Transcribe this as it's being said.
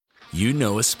You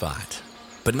know a spot,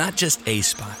 but not just a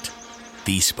spot,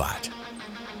 the spot.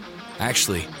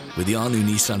 Actually, with the all-new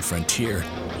Nissan Frontier,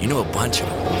 you know a bunch of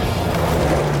them.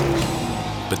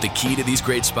 But the key to these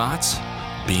great spots?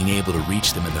 Being able to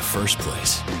reach them in the first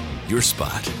place. Your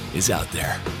spot is out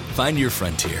there. Find your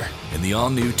Frontier in the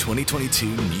all-new 2022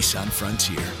 Nissan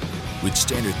Frontier. With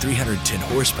standard 310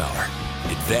 horsepower,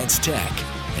 advanced tech,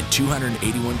 and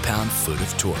 281 pound-foot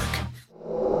of torque.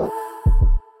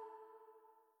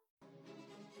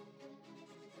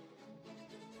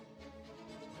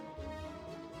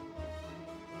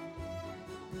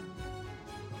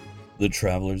 The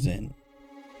Traveler's Inn,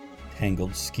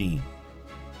 Tangled Scheme,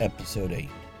 Episode 8,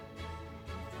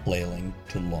 Flailing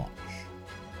to Launch.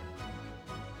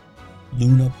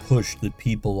 Luna pushed the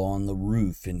people on the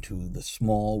roof into the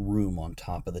small room on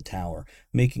top of the tower,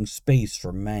 making space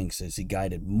for Manx as he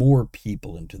guided more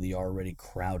people into the already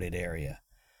crowded area.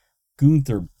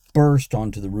 Gunther burst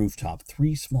onto the rooftop,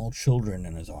 3 small children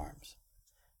in his arms.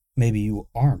 "Maybe you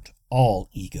aren't all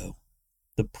ego,"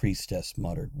 the priestess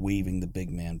muttered, waving the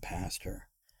big man past her.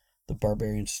 The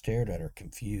barbarian stared at her,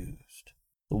 confused.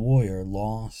 The warrior,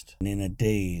 lost and in a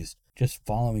daze, just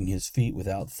following his feet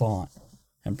without thought,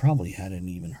 and probably hadn't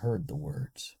even heard the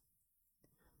words.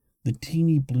 The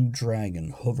teeny blue dragon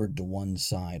hovered to one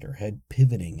side, her head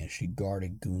pivoting as she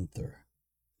guarded Gunther.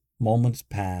 Moments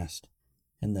passed,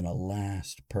 and then a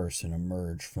last person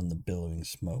emerged from the billowing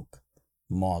smoke.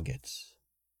 Moggitz.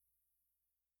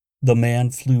 The man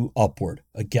flew upward,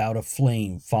 a gout of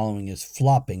flame following his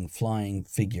flopping, flying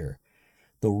figure.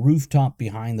 The rooftop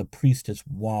behind the priestess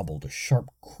wobbled, a sharp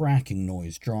cracking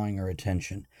noise drawing her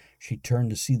attention. She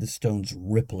turned to see the stones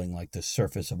rippling like the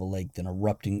surface of a lake, then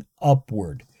erupting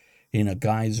upward in a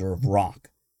geyser of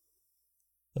rock.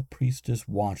 The priestess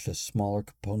watched as smaller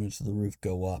components of the roof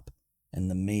go up, and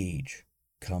the mage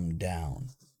come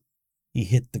down. He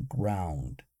hit the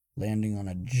ground, landing on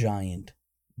a giant,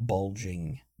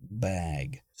 bulging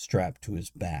bag strapped to his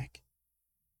back.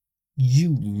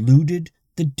 "You looted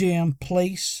the damn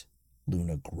place?"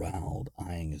 Luna growled,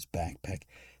 eyeing his backpack.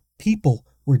 "People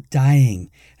were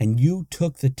dying, and you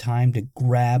took the time to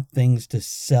grab things to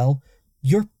sell?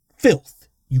 You're filth,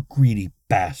 you greedy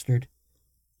bastard!"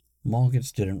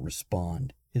 Moggitz didn't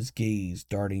respond, his gaze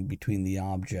darting between the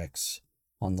objects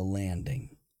on the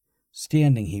landing.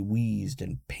 Standing, he wheezed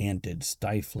and panted,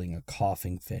 stifling a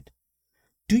coughing fit.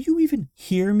 "Do you even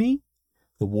hear me?"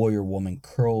 The warrior woman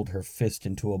curled her fist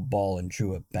into a ball and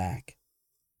drew it back.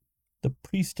 The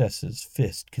priestess's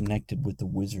fist connected with the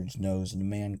wizard's nose, and the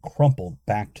man crumpled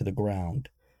back to the ground.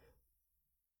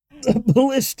 "The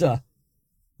ballista!"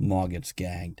 Moggitz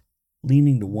gagged.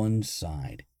 Leaning to one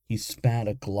side, he spat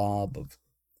a glob of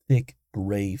thick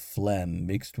gray phlegm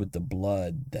mixed with the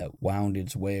blood that wound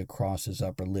its way across his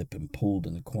upper lip and pooled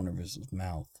in the corner of his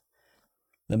mouth.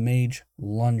 The mage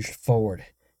lunged forward,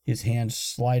 his hand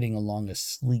sliding along a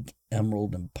sleek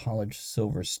emerald and polished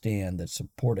silver stand that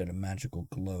supported a magical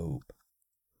globe.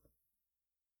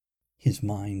 His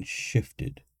mind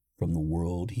shifted from the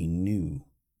world he knew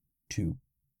to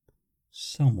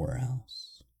somewhere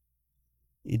else.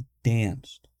 It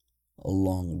danced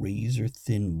along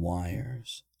razor-thin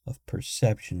wires of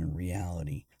perception and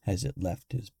reality as it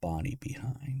left his body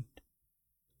behind.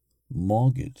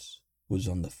 Moggitz was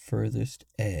on the furthest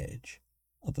edge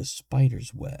of a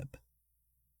spider's web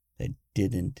that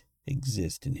didn't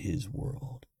exist in his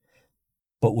world,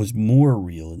 but was more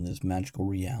real in this magical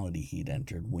reality he'd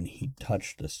entered when he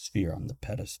touched the sphere on the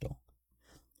pedestal.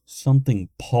 Something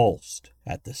pulsed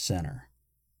at the center,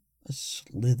 a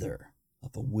slither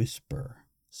of a whisper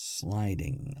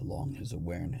sliding along his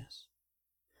awareness.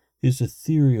 His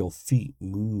ethereal feet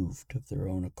moved of their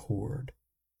own accord,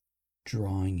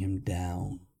 drawing him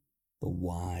down the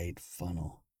wide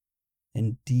funnel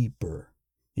and deeper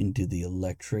into the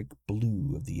electric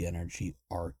blue of the energy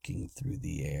arcing through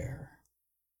the air.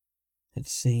 That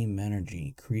same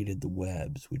energy created the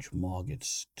webs which Moggitz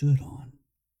stood on.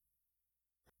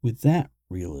 With that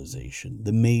realization,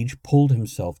 the mage pulled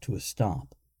himself to a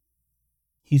stop.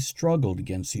 He struggled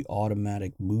against the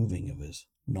automatic moving of his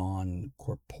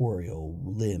non-corporeal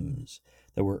limbs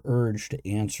that were urged to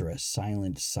answer a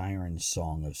silent siren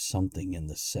song of something in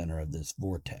the center of this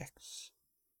vortex.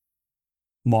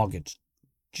 Moggitz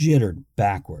jittered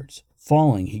backwards.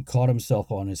 Falling, he caught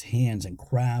himself on his hands and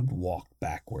crab-walked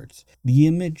backwards. The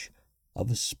image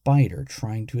of a spider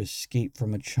trying to escape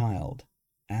from a child,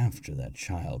 after that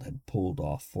child had pulled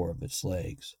off 4 of its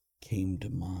legs, came to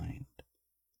mind.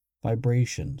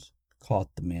 Vibrations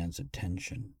caught the man's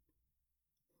attention,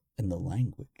 and the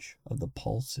language of the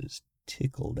pulses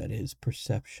tickled at his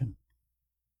perception.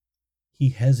 He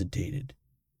hesitated,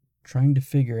 trying to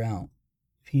figure out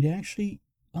if he'd actually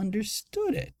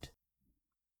understood it.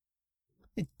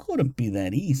 It couldn't be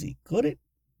that easy, could it?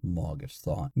 Margus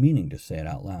thought, meaning to say it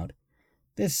out loud.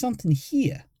 There's something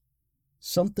here,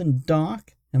 something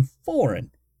dark and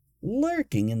foreign,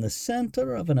 lurking in the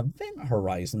center of an event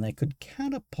horizon that could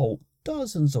catapult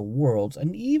dozens of worlds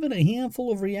and even a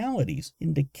handful of realities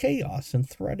into chaos and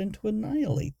threaten to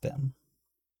annihilate them.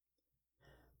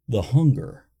 The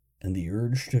hunger and the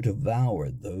urge to devour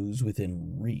those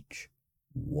within reach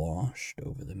washed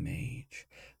over the mage.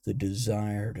 The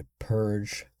desire to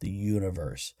purge the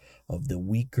universe of the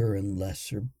weaker and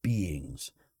lesser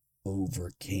beings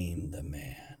overcame the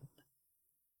man.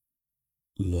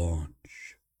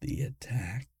 Launch the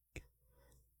attack,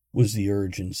 was the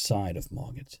urge inside of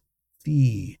Moggetts.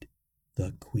 Feed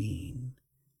the queen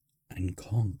and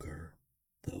conquer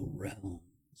the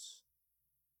realms.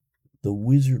 The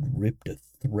wizard ripped a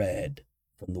thread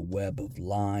from the web of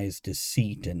lies,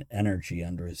 deceit, and energy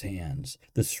under his hands,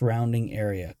 the surrounding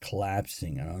area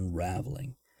collapsing and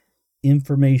unraveling.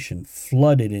 Information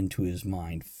flooded into his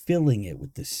mind, filling it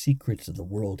with the secrets of the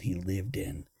world he lived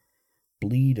in.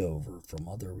 Bleed over from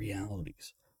other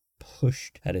realities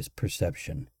pushed at his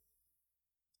perception,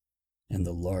 and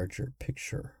the larger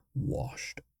picture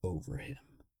washed over him.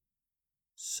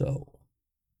 So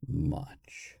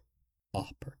much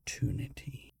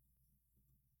opportunity.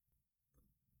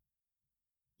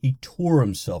 He tore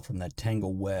himself from that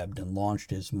tangled web and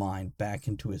launched his mind back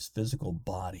into his physical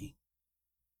body.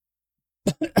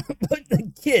 Put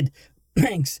the kid,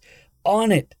 Manx,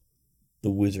 on it,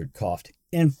 the wizard coughed,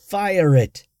 and fire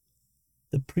it.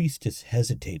 The priestess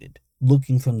hesitated,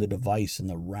 looking from the device in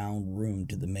the round room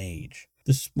to the mage.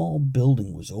 The small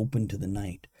building was open to the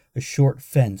night, a short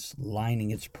fence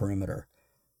lining its perimeter.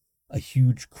 A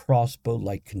huge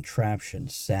crossbow-like contraption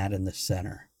sat in the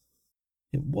center.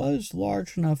 It was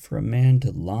large enough for a man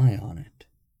to lie on it.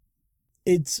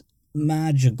 It's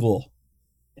magical.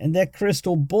 And that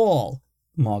crystal ball,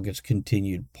 Moggetts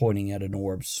continued, pointing at an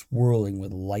orb swirling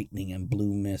with lightning and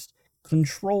blue mist,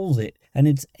 controls it, and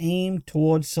it's aimed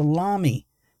towards Salami.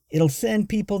 It'll send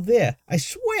people there, I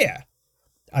swear.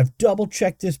 I've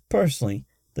double-checked this personally.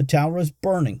 The tower is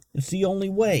burning. It's the only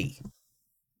way.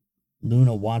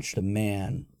 Luna watched a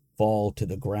man fall to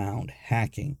the ground,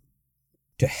 hacking.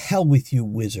 To hell with you,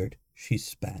 wizard, she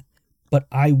spat. But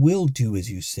I will do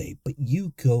as you say, but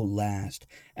you go last,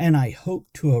 and I hope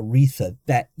to Aretha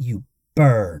that you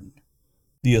burn.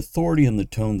 The authority and the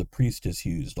tone the priestess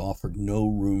used offered no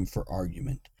room for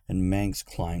argument, and Manx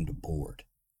climbed aboard.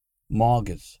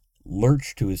 Moggetts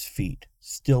lurched to his feet,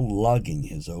 still lugging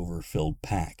his overfilled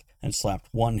pack, and slapped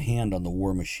one hand on the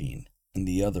war machine and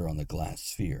the other on the glass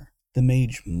sphere. The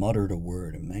mage muttered a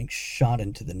word, and Manx shot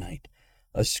into the night,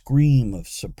 a scream of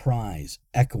surprise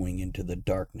echoing into the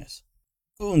darkness.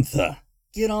 Gunther,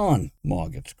 get on,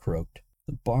 Moggetts croaked.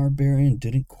 The barbarian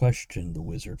didn't question the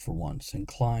wizard for once and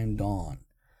climbed on,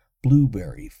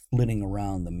 Blueberry flitting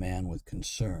around the man with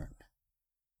concern.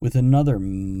 With another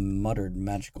muttered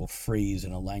magical phrase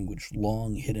in a language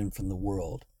long hidden from the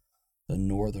world, the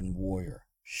northern warrior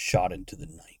shot into the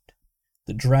night.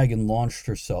 The dragon launched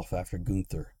herself after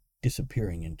Gunther,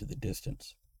 disappearing into the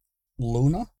distance.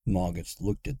 Luna? Moggetts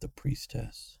looked at the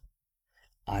priestess.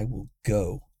 I will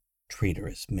go,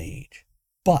 traitorous mage.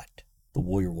 But the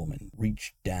warrior woman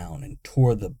reached down and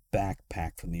tore the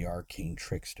backpack from the arcane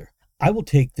trickster. I will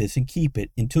take this and keep it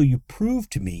until you prove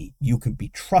to me you can be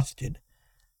trusted.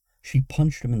 She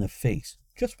punched him in the face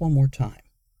just one more time.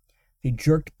 He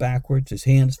jerked backwards, his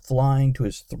hands flying to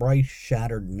his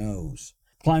thrice-shattered nose.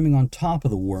 Climbing on top of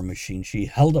the war machine, she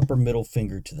held up her middle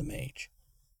finger to the mage.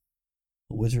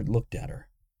 The wizard looked at her.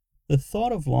 The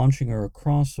thought of launching her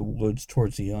across the woods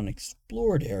towards the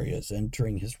unexplored areas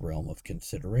entering his realm of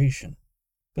consideration.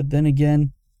 But then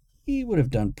again, he would have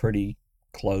done pretty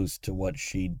close to what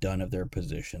she'd done if their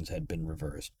positions had been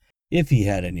reversed, if he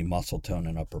had any muscle tone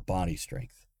and upper body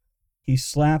strength. He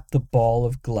slapped the ball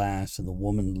of glass, and the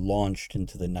woman launched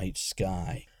into the night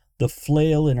sky, the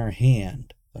flail in her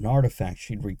hand, an artifact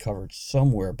she'd recovered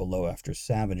somewhere below after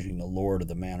savaging the lord of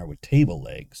the manor with table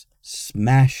legs,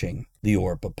 smashing the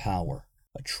orb of power.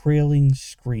 A trailing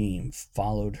scream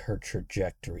followed her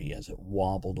trajectory as it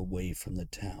wobbled away from the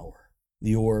tower.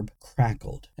 The orb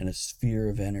crackled, and a sphere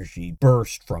of energy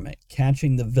burst from it,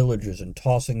 catching the villagers and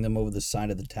tossing them over the side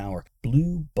of the tower.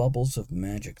 Blue bubbles of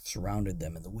magic surrounded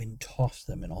them, and the wind tossed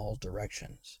them in all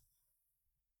directions.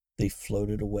 They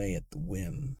floated away at the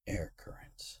whim air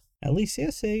currents. At least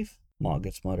they're safe,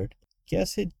 Moggetts muttered.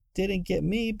 Guess it didn't get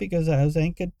me because I was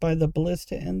anchored by the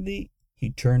ballista and the... He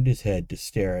turned his head to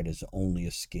stare at his only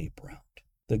escape route.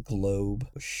 The globe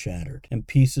was shattered, and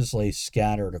pieces lay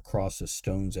scattered across the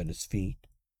stones at his feet.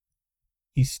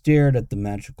 He stared at the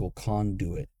magical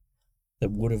conduit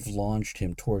that would have launched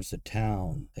him towards the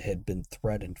town that had been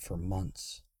threatened for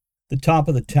months. The top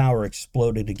of the tower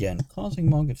exploded again, causing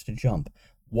Moggitz to jump,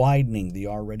 widening the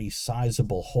already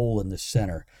sizable hole in the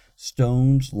center.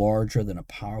 Stones larger than a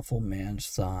powerful man's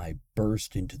thigh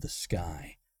burst into the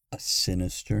sky. A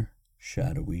sinister,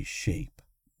 shadowy shape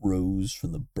rose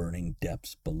from the burning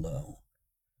depths below.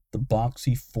 The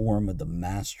boxy form of the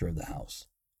master of the house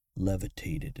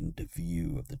levitated into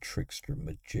view of the trickster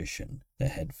magician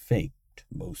that had faked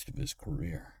most of his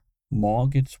career.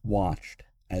 Moggitz watched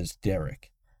as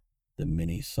Derek, the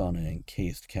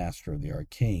mini-sauna-encased caster of the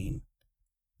arcane,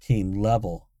 came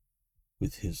level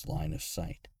with his line of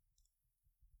sight.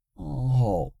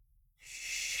 "Oh,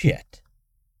 shit,"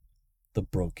 the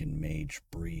broken mage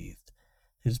breathed,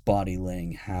 his body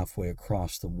laying halfway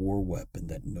across the war weapon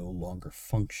that no longer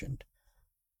functioned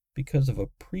because of a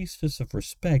priestess of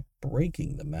respect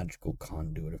breaking the magical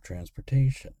conduit of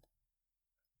transportation.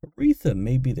 Aretha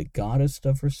may be the goddess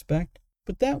of respect,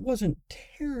 but that wasn't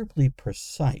terribly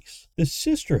precise. The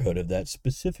sisterhood of that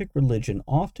specific religion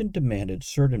often demanded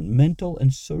certain mental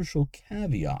and social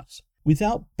caveats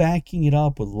without backing it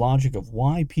up with logic of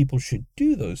why people should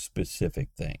do those specific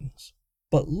things.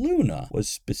 But Luna was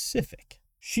specific.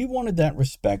 She wanted that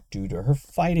respect due to her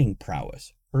fighting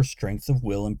prowess, her strength of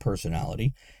will and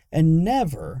personality, and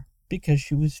never because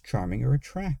she was charming or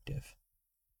attractive.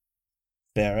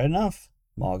 "Fair enough,"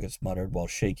 Moggitz muttered while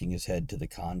shaking his head to the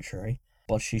contrary.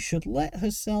 "But she should let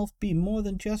herself be more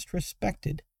than just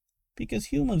respected, because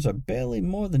humans are barely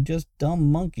more than just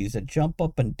dumb monkeys that jump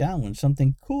up and down when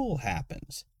something cool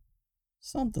happens.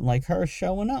 Something like her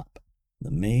showing up."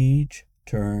 The mage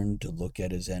turned to look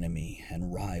at his enemy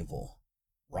and rival,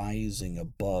 rising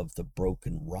above the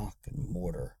broken rock and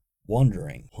mortar,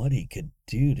 wondering what he could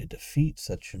do to defeat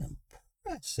such an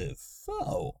impressive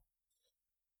foe.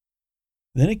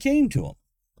 Then it came to him.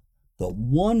 The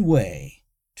one way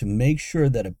to make sure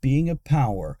that a being of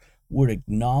power would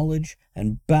acknowledge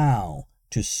and bow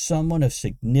to someone of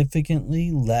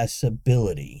significantly less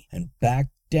ability and back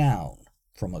down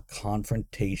from a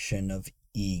confrontation of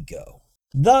ego.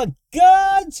 "The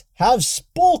gods have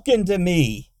spoken to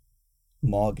me,"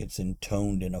 Moggitz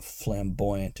intoned in a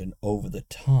flamboyant and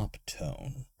over-the-top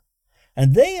tone.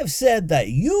 "And they have said that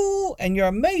you and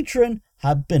your matron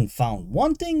have been found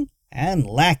wanting and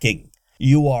lacking.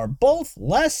 You are both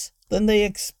less than they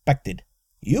expected.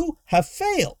 You have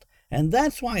failed, and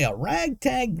that's why a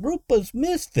ragtag group of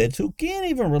misfits who can't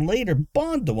even relate or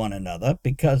bond to one another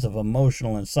because of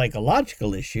emotional and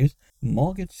psychological issues."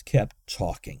 Moggitz kept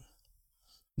talking,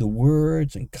 the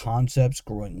words and concepts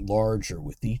growing larger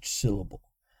with each syllable.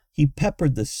 He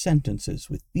peppered the sentences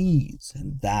with these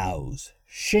and thous,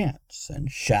 shan'ts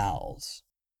and shalls.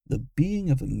 The being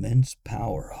of immense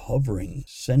power hovering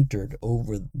centered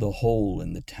over the hole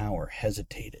in the tower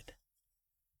hesitated.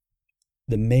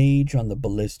 The mage on the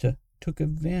ballista took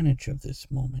advantage of this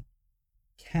moment,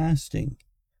 casting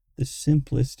the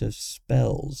simplest of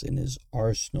spells in his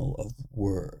arsenal of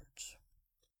words.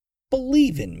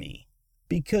 "Believe in me,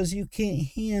 because you can't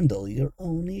handle your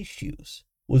own issues,"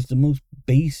 was the most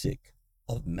basic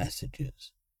of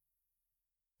messages.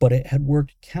 But it had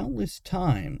worked countless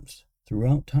times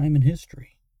throughout time and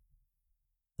history.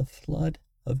 The flood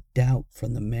of doubt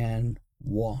from the man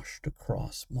washed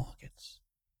across Moggitz,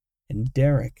 and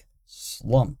Derek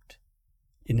slumped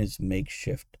in his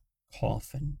makeshift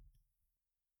coffin.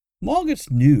 Moggitz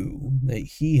knew that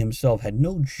he himself had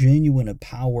no genuine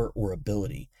power or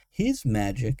ability. His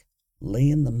magic lay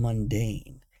in the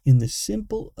mundane, in the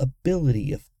simple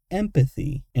ability of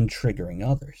empathy and triggering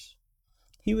others.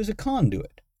 He was a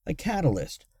conduit, a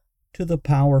catalyst to the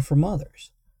power from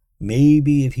others.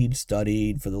 Maybe if he'd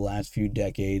studied for the last few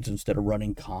decades instead of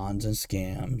running cons and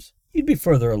scams, he'd be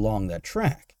further along that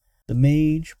track. The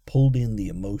mage pulled in the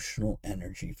emotional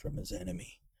energy from his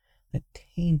enemy. A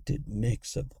tainted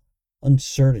mix of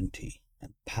uncertainty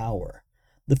and power.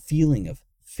 The feeling of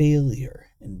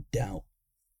failure and doubt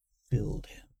filled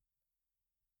him.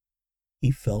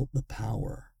 He felt the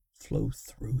power flow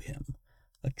through him,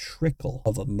 a trickle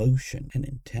of emotion and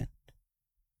intent,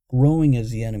 growing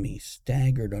as the enemy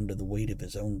staggered under the weight of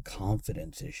his own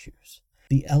confidence issues.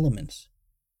 The elements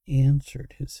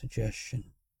answered his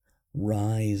suggestion,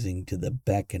 rising to the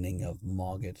beckoning of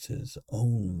Moggitz's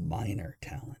own minor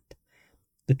talent.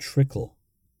 The trickle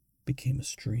became a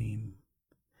stream,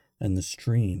 and the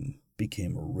stream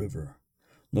became a river.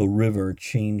 The river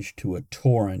changed to a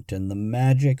torrent, and the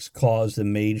magics caused the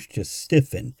mage to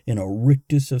stiffen in a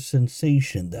rictus of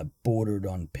sensation that bordered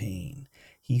on pain.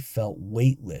 he felt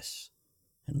weightless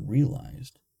and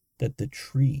realized that the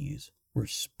trees were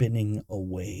spinning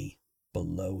away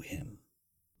below him.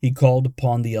 He called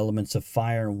upon the elements of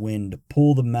fire and wind to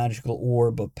pull the magical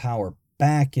orb of power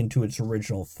back into its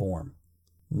original form.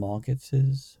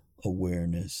 Mawkitz's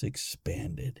awareness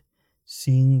expanded,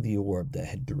 seeing the orb that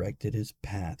had directed his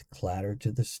path clatter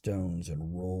to the stones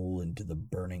and roll into the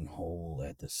burning hole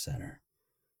at the center.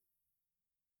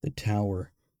 The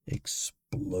tower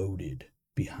exploded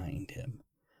behind him.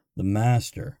 The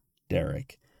master,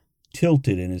 Derek,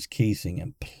 tilted in his casing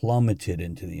and plummeted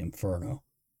into the inferno.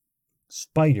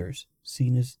 Spiders,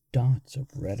 seen as dots of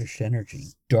reddish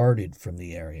energy, darted from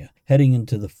the area, heading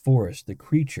into the forest. The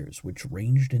creatures, which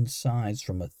ranged in size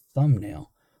from a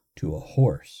thumbnail to a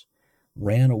horse,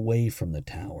 ran away from the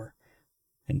tower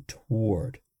and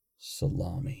toward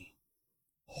Salami.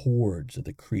 Hordes of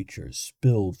the creatures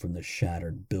spilled from the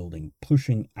shattered building,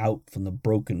 pushing out from the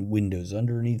broken windows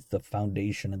underneath the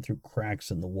foundation and through cracks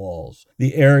in the walls.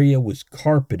 The area was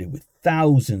carpeted with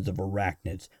thousands of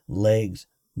arachnids, legs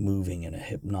moving in a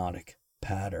hypnotic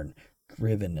pattern,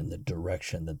 driven in the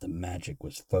direction that the magic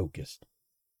was focused.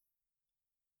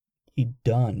 He'd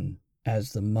done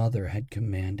as the mother had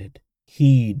commanded.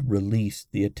 He'd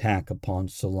released the attack upon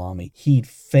Salami. He'd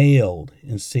failed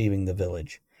in saving the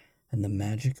village, and the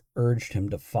magic urged him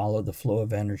to follow the flow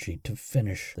of energy to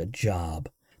finish the job.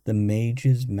 The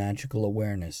mage's magical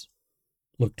awareness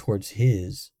looked towards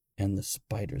his and the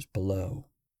spiders below.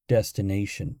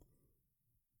 Destination.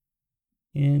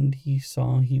 And he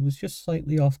saw he was just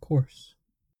slightly off course.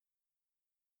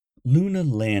 Luna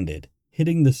landed,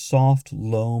 hitting the soft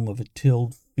loam of a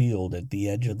tilled field at the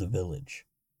edge of the village.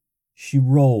 She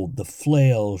rolled, the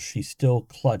flail she still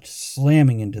clutched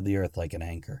slamming into the earth like an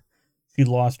anchor. She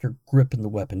lost her grip in the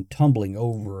weapon, tumbling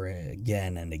over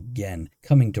again and again,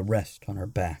 coming to rest on her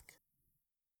back.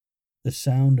 The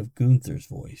sound of Gunther's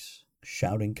voice,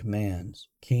 shouting commands,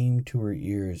 came to her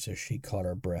ears as she caught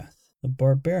her breath. The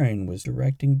barbarian was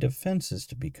directing defenses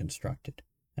to be constructed,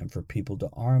 and for people to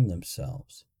arm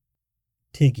themselves.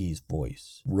 Tiggy's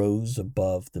voice rose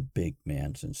above the big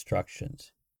man's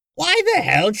instructions. "Why the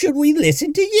hell should we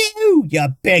listen to you, you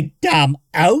big dumb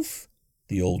oaf?"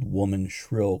 The old woman's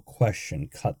shrill question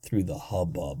cut through the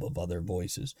hubbub of other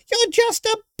voices. "You're just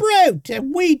a brute,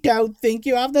 and we don't think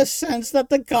you have the sense that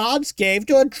the gods gave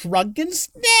to a drunken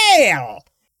snail."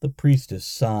 The priestess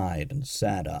sighed and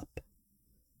sat up.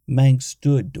 Mank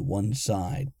stood to one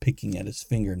side, picking at his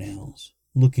fingernails,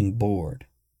 looking bored,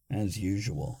 as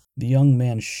usual. The young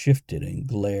man shifted and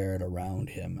glared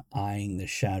around him, eyeing the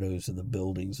shadows of the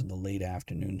buildings in the late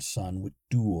afternoon sun with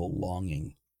dual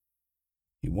longing.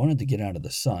 He wanted to get out of the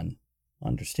sun,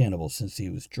 understandable since he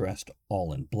was dressed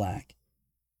all in black,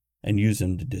 and use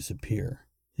him to disappear,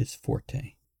 his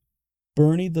forte.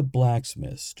 Bernie the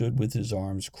blacksmith stood with his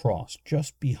arms crossed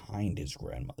just behind his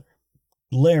grandmother,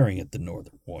 glaring at the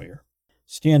northern warrior.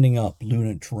 Standing up,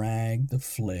 Luna dragged the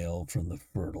flail from the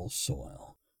fertile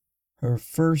soil. Her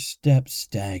first step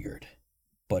staggered,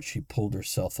 but she pulled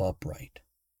herself upright,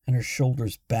 and her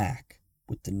shoulders back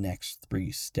with the next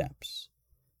 3 steps.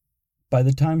 By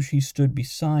the time she stood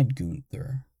beside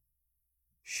Gunther,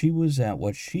 she was at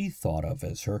what she thought of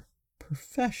as her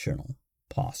professional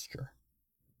posture.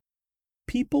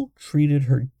 People treated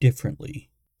her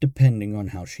differently depending on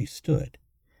how she stood.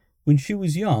 When she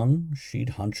was young, she'd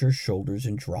hunch her shoulders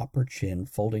and drop her chin,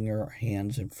 folding her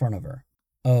hands in front of her.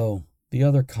 Oh, the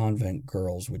other convent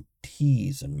girls would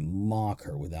tease and mock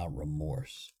her without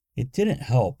remorse. It didn't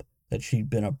help that she'd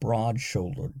been a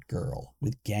broad-shouldered girl,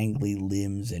 with gangly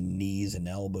limbs and knees and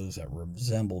elbows that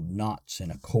resembled knots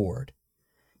in a cord.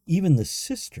 Even the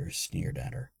sisters sneered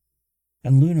at her,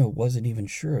 and Luna wasn't even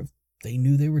sure if they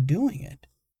knew they were doing it.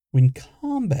 When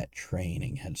combat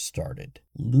training had started,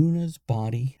 Luna's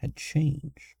body had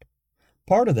changed.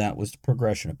 Part of that was the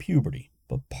progression of puberty,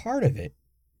 but part of it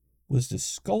was the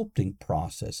sculpting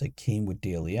process that came with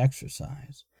daily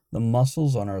exercise. The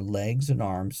muscles on her legs and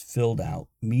arms filled out,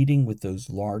 meeting with those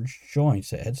large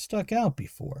joints that had stuck out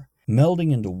before,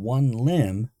 melding into one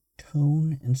limb,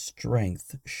 tone and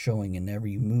strength showing in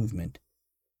every movement.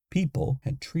 People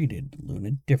had treated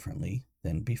Luna differently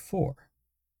than before.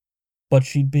 But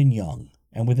she'd been young,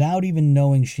 and without even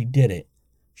knowing she did it,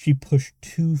 she pushed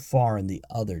too far in the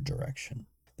other direction.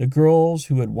 The girls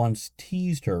who had once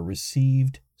teased her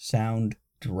received sound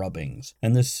drubbings,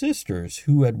 and the sisters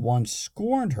who had once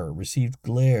scorned her received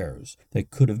glares that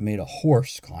could have made a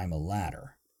horse climb a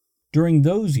ladder. During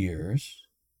those years,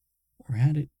 or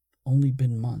had it only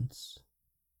been months,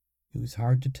 it was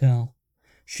hard to tell,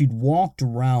 she'd walked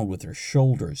around with her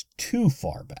shoulders too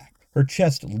far back, her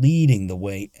chest leading the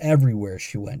way everywhere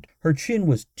she went. Her chin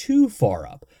was too far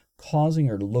up, causing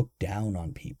her to look down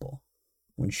on people.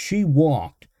 When she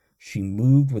walked, she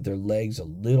moved with her legs a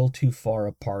little too far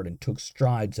apart and took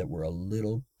strides that were a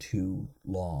little too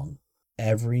long.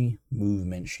 Every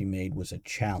movement she made was a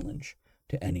challenge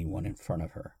to anyone in front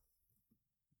of her.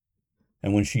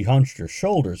 And when she hunched her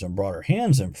shoulders and brought her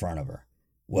hands in front of her,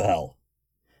 well,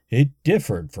 it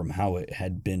differed from how it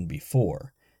had been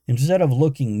before. Instead of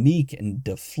looking meek and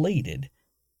deflated,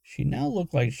 she now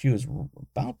looked like she was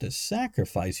about to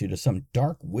sacrifice you to some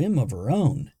dark whim of her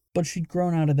own. But she'd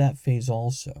grown out of that phase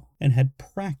also, and had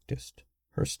practiced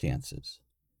her stances.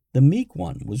 The meek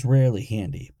one was rarely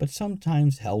handy, but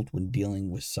sometimes helped when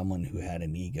dealing with someone who had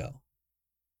an ego.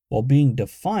 While being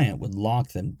defiant would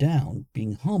lock them down,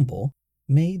 being humble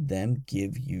made them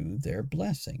give you their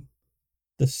blessing.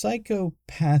 The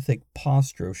psychopathic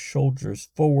posture of shoulders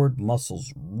forward,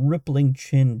 muscles rippling,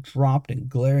 chin dropped, and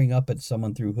glaring up at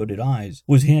someone through hooded eyes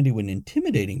was handy when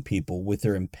intimidating people with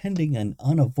their impending and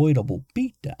unavoidable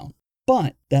beatdown.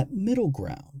 But that middle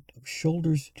ground of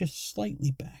shoulders just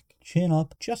slightly back, chin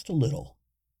up just a little,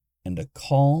 and a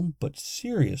calm but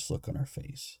serious look on her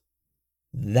face,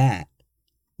 that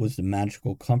was the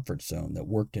magical comfort zone that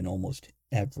worked in almost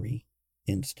every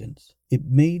instance. It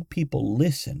made people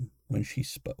listen when she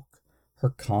spoke, her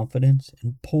confidence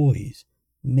and poise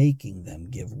making them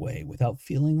give way without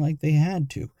feeling like they had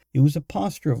to. It was a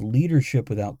posture of leadership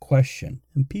without question,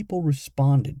 and people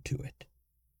responded to it.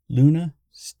 Luna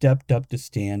stepped up to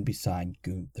stand beside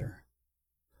Gunther,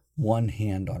 one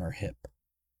hand on her hip,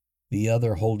 the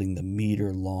other holding the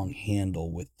meter-long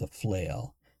handle with the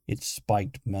flail, its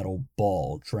spiked metal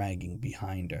ball dragging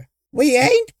behind her. "We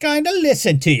ain't going to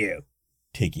listen to you,"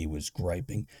 Tiggy was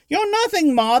griping. "You're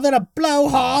nothing more than a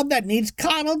blowhard that needs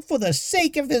coddled for the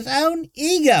sake of his own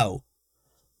ego."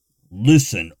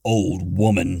 "Listen, old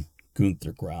woman,"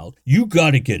 Gunther growled. "You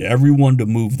gotta get everyone to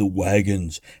move the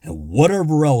wagons and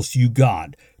whatever else you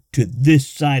got to this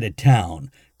side of town.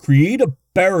 Create a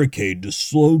barricade to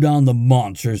slow down the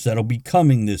monsters that'll be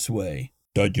coming this way."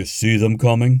 "Did you see them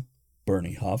coming?"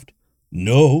 Bernie huffed.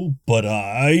 "No, but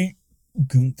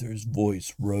Gunther's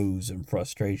voice rose in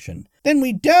frustration. "Then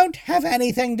we don't have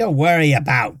anything to worry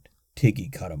about," Tiggy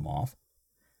cut him off.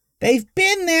 "They've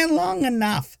been there long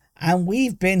enough, and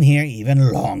we've been here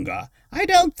even longer. I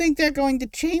don't think they're going to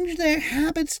change their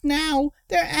habits now.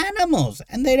 They're animals,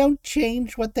 and they don't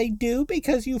change what they do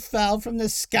because you fell from the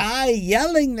sky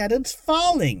yelling that it's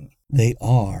falling." They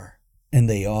are,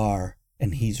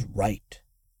 and he's right,"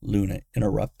 Luna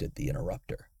interrupted the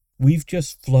interrupter. "We've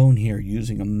just flown here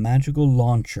using a magical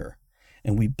launcher,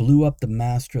 and we blew up the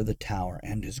master of the tower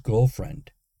and his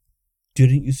girlfriend.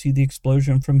 Didn't you see the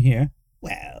explosion from here?"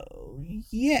 "Well,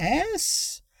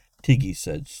 yes," Tiggy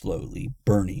said slowly,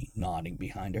 Bernie nodding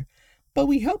behind her. "But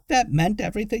we hoped that meant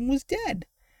everything was dead.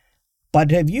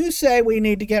 But if you say we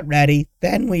need to get ready,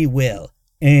 then we will."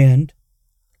 "And,"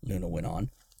 Luna went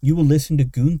on, "you will listen to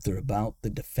Gunther about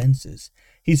the defenses.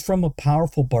 He's from a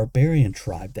powerful barbarian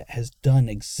tribe that has done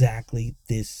exactly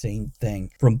this same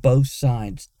thing from both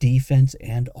sides, defense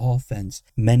and offense,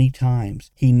 many times.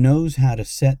 He knows how to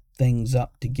set things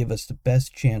up to give us the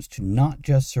best chance to not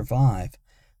just survive,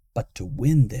 but to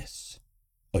win this."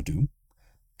 "I do?"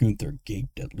 Gunther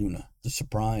gaped at Luna, the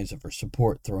surprise of her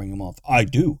support throwing him off. "I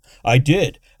do. I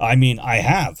did. I mean, I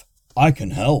have. I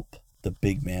can help." The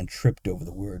big man tripped over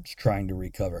the words, trying to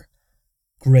recover.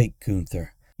 "Great,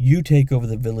 Gunther. You take over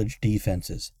the village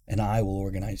defenses, and I will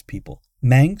organize people.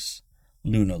 Manx?"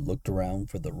 Luna looked around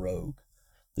for the rogue.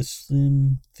 The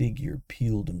slim figure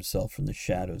peeled himself from the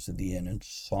shadows of the inn and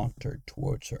sauntered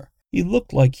towards her. He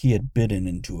looked like he had bitten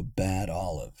into a bad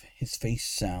olive, his face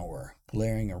sour,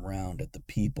 glaring around at the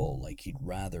people like he'd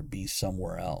rather be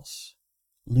somewhere else.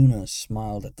 Luna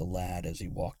smiled at the lad as he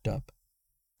walked up.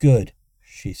 "Good,"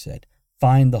 she said.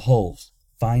 "Find the holes.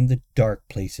 Find the dark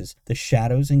places, the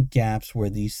shadows and gaps where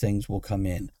these things will come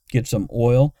in. Get some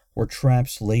oil or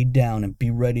traps laid down and be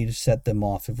ready to set them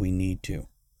off if we need to."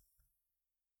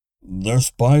 "They're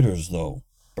spiders, though,"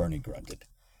 Bernie grunted.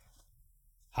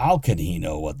 "How can he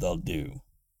know what they'll do?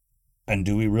 And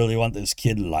do we really want this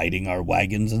kid lighting our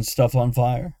wagons and stuff on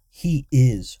fire?" "He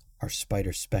is our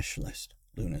spider specialist,"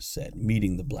 Luna said,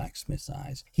 meeting the blacksmith's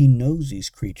eyes. "He knows these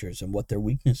creatures and what their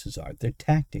weaknesses are, their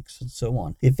tactics, and so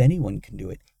on. If anyone can do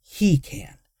it, he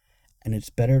can. And it's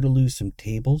better to lose some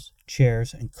tables,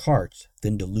 chairs, and carts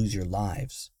than to lose your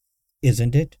lives.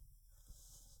 Isn't it?"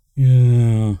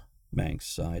 "Yeah," Manx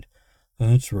sighed.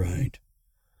 "That's right.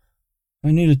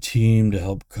 I need a team to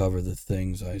help cover the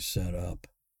things I set up."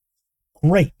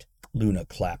 "Great!" Luna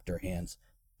clapped her hands.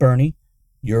 "Bernie,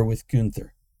 you're with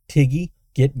Gunther. Tiggy,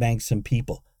 get Manx some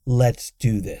people. Let's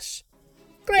do this.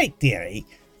 Great theory.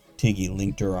 Tiggy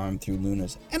linked her arm through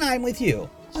Luna's. And I'm with you.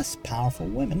 Us powerful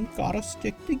women gotta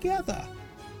stick together.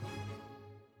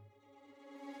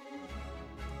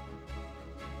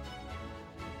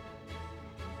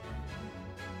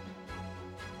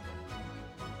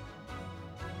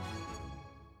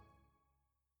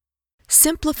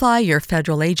 Simplify your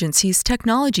federal agency's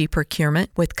technology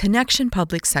procurement with Connection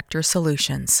Public Sector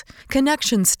Solutions.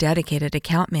 Connection's dedicated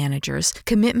account managers,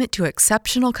 commitment to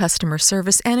exceptional customer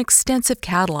service, and extensive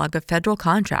catalog of federal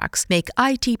contracts make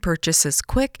IT purchases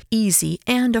quick, easy,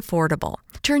 and affordable.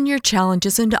 Turn your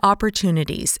challenges into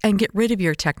opportunities and get rid of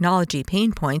your technology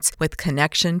pain points with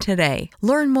Connection today.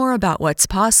 Learn more about what's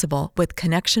possible with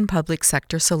Connection Public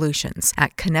Sector Solutions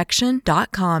at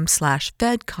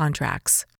connection.com/fedcontracts.